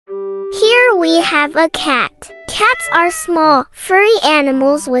we have a cat. Cats are small, furry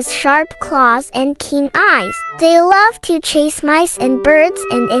animals with sharp claws and keen eyes. They love to chase mice and birds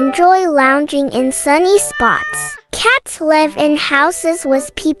and enjoy lounging in sunny spots. Cats live in houses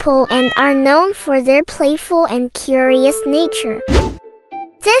with people and are known for their playful and curious nature.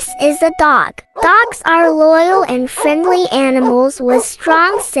 This is a dog. Dogs are loyal and friendly animals with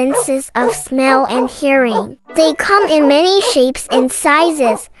strong senses of smell and hearing. They come in many shapes and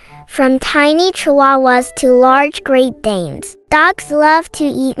sizes, from tiny chihuahuas to large Great Danes. Dogs love to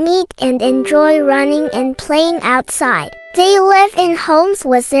eat meat and enjoy running and playing outside. They live in homes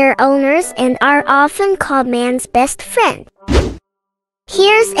with their owners and are often called man's best friend.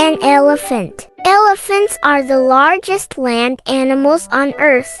 Here's an elephant. Elephants are the largest land animals on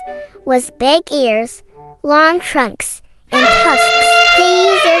Earth, with big ears, long trunks, and tusks. They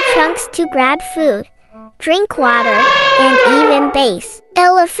use their trunks to grab food, drink water, and even bathe.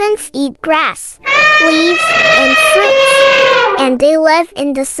 Elephants eat grass, leaves, and fruits, and they live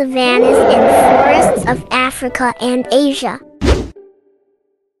in the savannas and forests of Africa and Asia.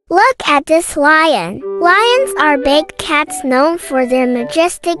 Look at this lion. Lions are big cats known for their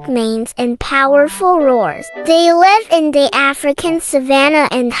majestic manes and powerful roars. They live in the African savanna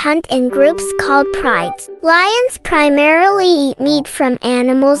and hunt in groups called prides. Lions primarily eat meat from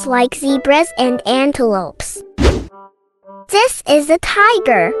animals like zebras and antelopes. This is a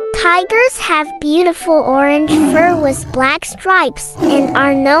tiger. Tigers have beautiful orange fur with black stripes and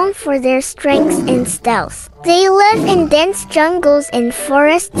are known for their strength and stealth. They live in dense jungles and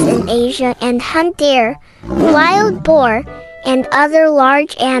forests in Asia and hunt deer, wild boar, and other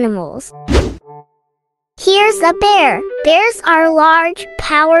large animals. Here's a bear. Bears are large,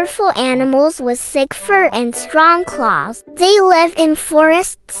 powerful animals with thick fur and strong claws. They live in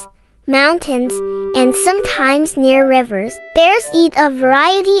forests, mountains, and sometimes near rivers. Bears eat a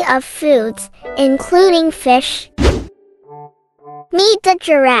variety of foods, including fish. Meet the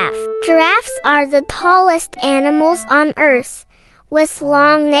giraffe. Giraffes are the tallest animals on Earth, with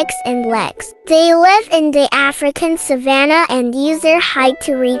long necks and legs. They live in the African savanna and use their height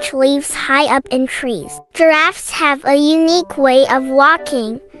to reach leaves high up in trees. Giraffes have a unique way of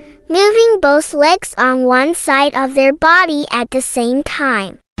walking, moving both legs on one side of their body at the same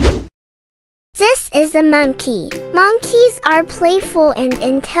time. This is a monkey. Monkeys are playful and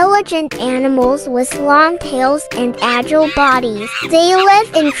intelligent animals with long tails and agile bodies. They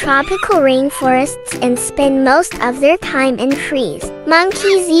live in tropical rainforests and spend most of their time in trees.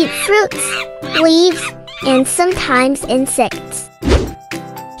 Monkeys eat fruits, leaves, and sometimes insects.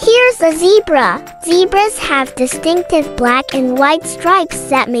 Here's a zebra. Zebras have distinctive black and white stripes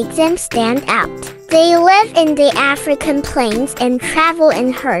that make them stand out. They live in the African plains and travel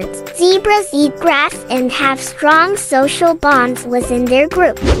in herds. Zebras eat grass and have strong social bonds within their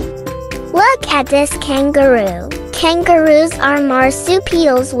group. Look at this kangaroo. Kangaroos are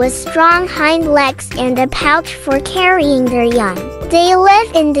marsupials with strong hind legs and a pouch for carrying their young. They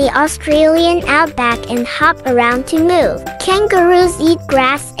live in the Australian outback and hop around to move. Kangaroos eat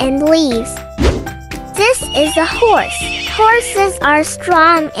grass and leaves. This is a horse. Horses are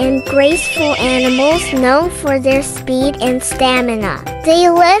strong and graceful animals known for their speed and stamina. They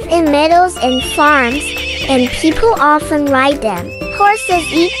live in meadows and farms, and people often ride them.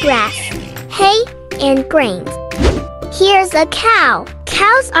 Horses eat grass, hay, and grains. Here's a cow.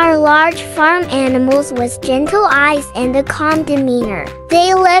 Cows are large farm animals with gentle eyes and a calm demeanor.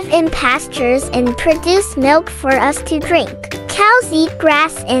 They live in pastures and produce milk for us to drink. Cows eat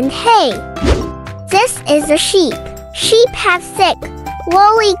grass and hay. This is a sheep. Sheep have thick,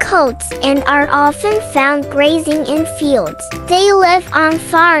 woolly coats and are often found grazing in fields. They live on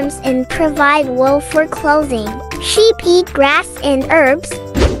farms and provide wool for clothing. Sheep eat grass and herbs.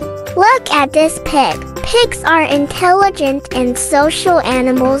 Look at this pig. Pigs are intelligent and social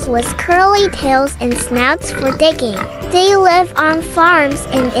animals with curly tails and snouts for digging. They live on farms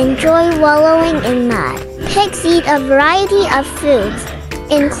and enjoy wallowing in mud. Pigs eat a variety of foods,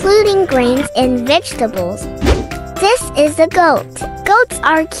 including grains and vegetables. This is a goat. Goats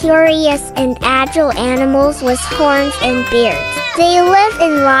are curious and agile animals with horns and beards. They live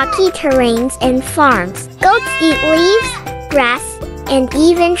in rocky terrains and farms. Goats eat leaves, grass, and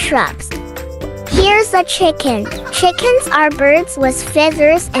even shrubs. Here's a chicken. Chickens are birds with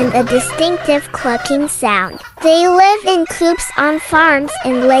feathers and a distinctive clucking sound. They live in coops on farms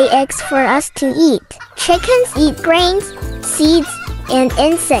and lay eggs for us to eat. Chickens eat grains, seeds, and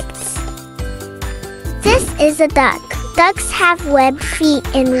insects. This is a duck. Ducks have webbed feet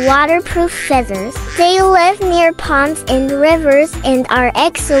and waterproof feathers. They live near ponds and rivers and are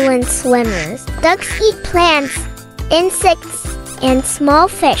excellent swimmers. Ducks eat plants, insects, and small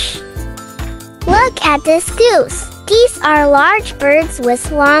fish. Look at this goose. Geese are large birds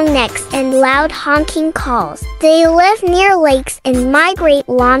with long necks and loud honking calls. They live near lakes and migrate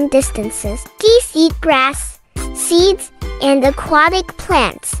long distances. Geese eat grass, seeds, and aquatic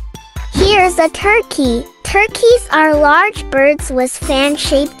plants. Here's a turkey. Turkeys are large birds with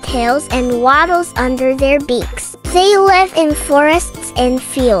fan-shaped tails and wattles under their beaks. They live in forests and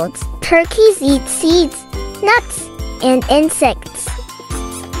fields. Turkeys eat seeds, nuts, and insects.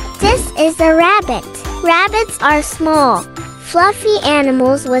 This is a rabbit. Rabbits are small, fluffy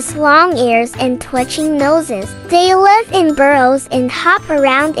animals with long ears and twitching noses. They live in burrows and hop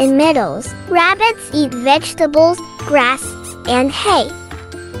around in meadows. Rabbits eat vegetables, grass, and hay.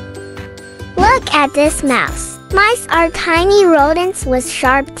 Look at this mouse. Mice are tiny rodents with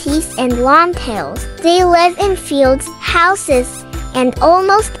sharp teeth and long tails. They live in fields, houses, and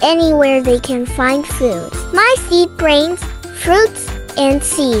almost anywhere they can find food. Mice eat grains, fruits, and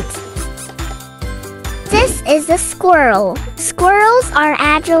seeds. This is a squirrel. Squirrels are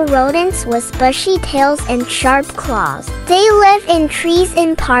agile rodents with bushy tails and sharp claws. They live in trees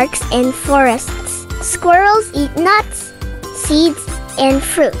in parks and forests. Squirrels eat nuts, seeds, and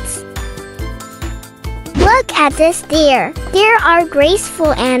fruits. Look at this deer. Deer are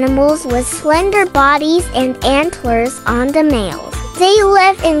graceful animals with slender bodies and antlers on the males. They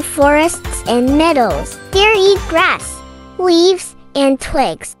live in forests and meadows. Deer eat grass, leaves, and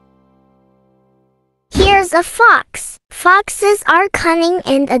twigs. Here's a fox. Foxes are cunning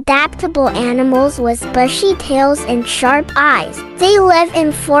and adaptable animals with bushy tails and sharp eyes. They live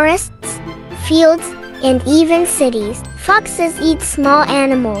in forests, fields, and even cities. Foxes eat small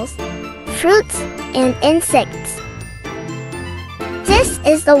animals, fruits, and insects. This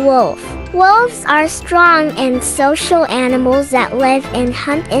is the wolf. Wolves are strong and social animals that live and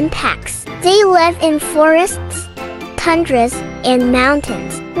hunt in packs. They live in forests, tundras, and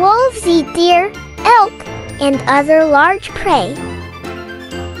mountains. Wolves eat deer, elk, and other large prey.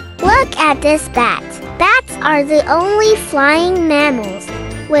 Look at this bat. Bats are the only flying mammals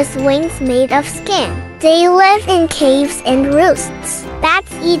with wings made of skin. They live in caves and roosts.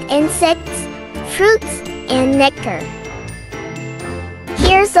 Bats eat insects, fruits, and nectar.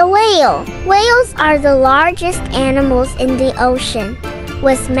 Here's a whale. Whales are the largest animals in the ocean,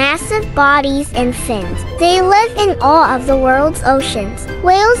 with massive bodies and fins. They live in all of the world's oceans.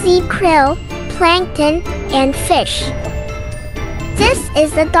 Whales eat krill, plankton, and fish. This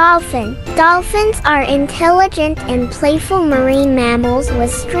is a dolphin. Dolphins are intelligent and playful marine mammals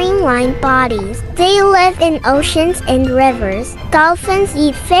with streamlined bodies. They live in oceans and rivers. Dolphins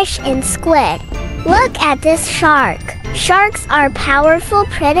eat fish and squid. Look at this shark. Sharks are powerful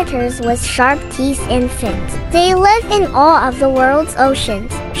predators with sharp teeth and fins. They live in all of the world's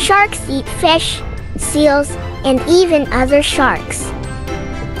oceans. Sharks eat fish, seals, and even other sharks.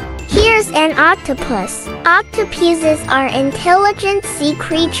 Here's an octopus. Octopuses are intelligent sea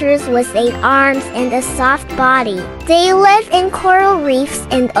creatures with 8 arms and a soft body. They live in coral reefs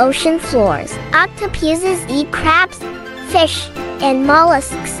and ocean floors. Octopuses eat crabs, fish, and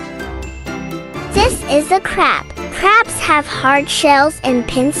mollusks. This is a crab. Crabs have hard shells and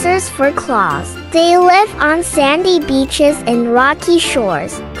pincers for claws. They live on sandy beaches and rocky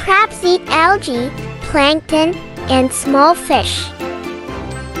shores. Crabs eat algae, plankton, and small fish.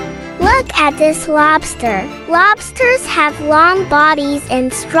 Look at this lobster. Lobsters have long bodies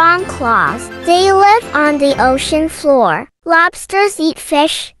and strong claws. They live on the ocean floor. Lobsters eat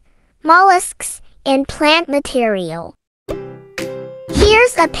fish, mollusks, and plant material.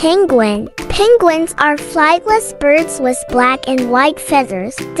 Here's a penguin. Penguins are flightless birds with black and white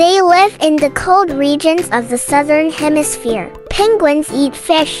feathers. They live in the cold regions of the southern hemisphere. Penguins eat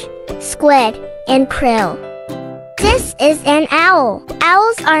fish, squid, and krill. This is an owl.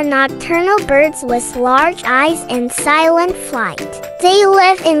 Owls are nocturnal birds with large eyes and silent flight. They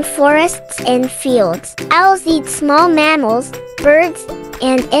live in forests and fields. Owls eat small mammals, birds,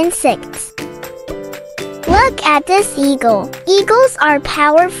 and insects. Look at this eagle. Eagles are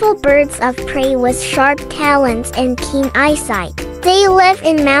powerful birds of prey with sharp talons and keen eyesight. They live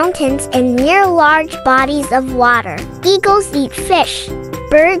in mountains and near large bodies of water. Eagles eat fish,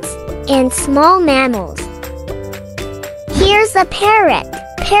 birds, and small mammals. Here's a parrot.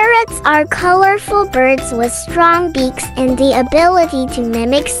 Parrots are colorful birds with strong beaks and the ability to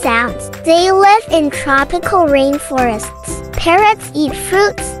mimic sounds. They live in tropical rainforests. Parrots eat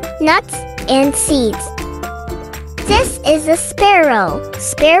fruits, nuts, and seeds. This is a sparrow.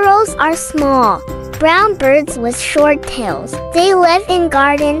 Sparrows are small, brown birds with short tails. They live in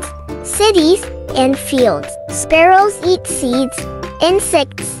gardens, cities, and fields. Sparrows eat seeds,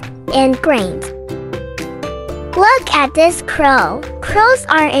 insects, and grains. Look at this crow. Crows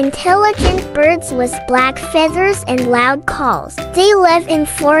are intelligent birds with black feathers and loud calls. They live in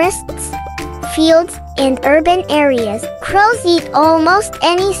forests, fields, and urban areas. Crows eat almost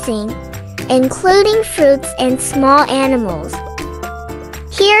anything, including fruits and small animals.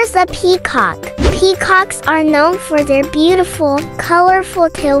 Here's a peacock. Peacocks are known for their beautiful, colorful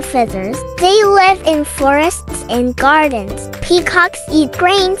tail feathers. They live in forests and gardens. Peacocks eat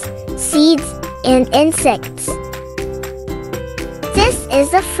grains, seeds, and insects. This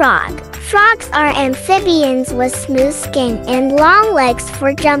is a frog. Frogs are amphibians with smooth skin and long legs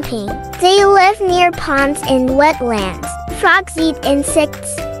for jumping. They live near ponds and wetlands. Frogs eat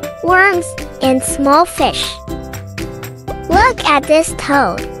insects, worms, and small fish. Look at this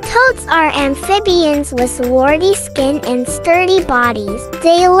toad. Toads are amphibians with warty skin and sturdy bodies.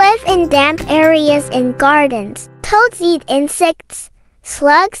 They live in damp areas and gardens. Toads eat insects,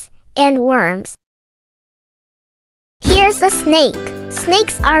 slugs, and worms. Here's a snake.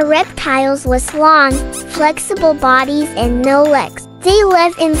 Snakes are reptiles with long, flexible bodies and no legs. They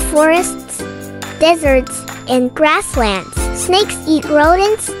live in forests, deserts, and grasslands. Snakes eat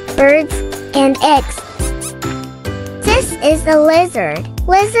rodents, birds, and eggs. This is a lizard.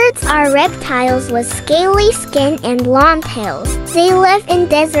 Lizards are reptiles with scaly skin and long tails. They live in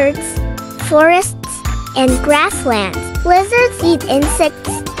deserts, forests, and grasslands. Lizards eat insects,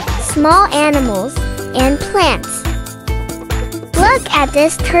 small animals, and plants. Look at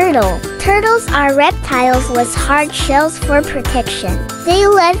this turtle. Turtles are reptiles with hard shells for protection. They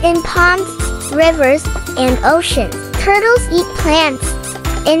live in ponds, rivers, and oceans. Turtles eat plants,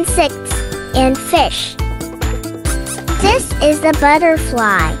 insects, and fish. This is a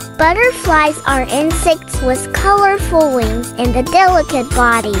butterfly. Butterflies are insects with colorful wings and a delicate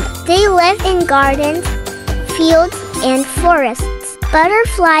body. They live in gardens, fields, and forests.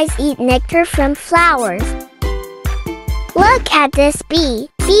 Butterflies eat nectar from flowers. Look at this bee.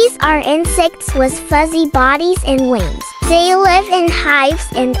 Bees are insects with fuzzy bodies and wings. They live in hives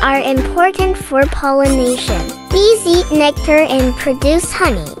and are important for pollination. Bees eat nectar and produce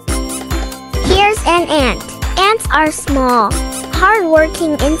honey. Here's an ant. Ants are small,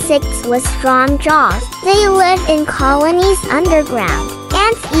 hard-working insects with strong jaws. They live in colonies underground.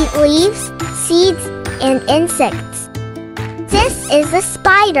 Ants eat leaves, seeds, and insects. This is a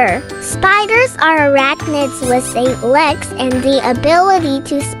spider. Spiders are arachnids with 8 legs and the ability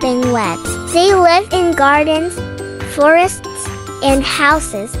to spin webs. They live in gardens, forests, and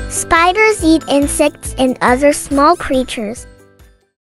houses. Spiders eat insects and other small creatures.